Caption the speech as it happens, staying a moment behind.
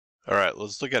All right,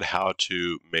 let's look at how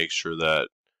to make sure that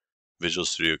Visual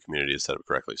Studio Community is set up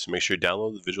correctly. So make sure you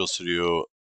download the Visual Studio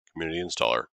Community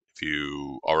installer. If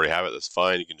you already have it, that's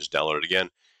fine. You can just download it again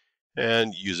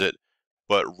and use it,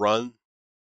 but run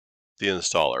the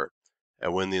installer.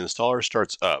 And when the installer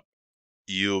starts up,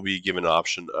 you'll be given an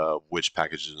option of which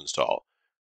packages to install.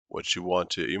 What you want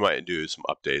to, you might do some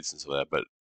updates and stuff like that, but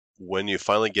when you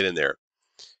finally get in there,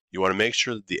 you want to make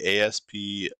sure that the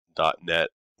ASP.NET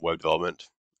web development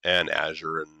and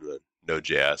Azure and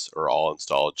Node.js are all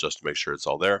installed just to make sure it's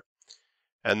all there.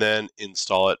 And then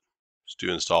install it. Just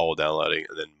do install while downloading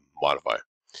and then modify.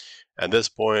 At this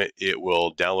point, it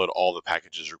will download all the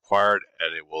packages required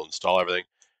and it will install everything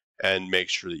and make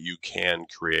sure that you can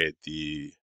create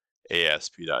the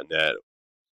ASP.NET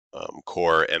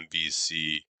Core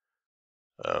MVC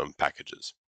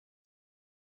packages.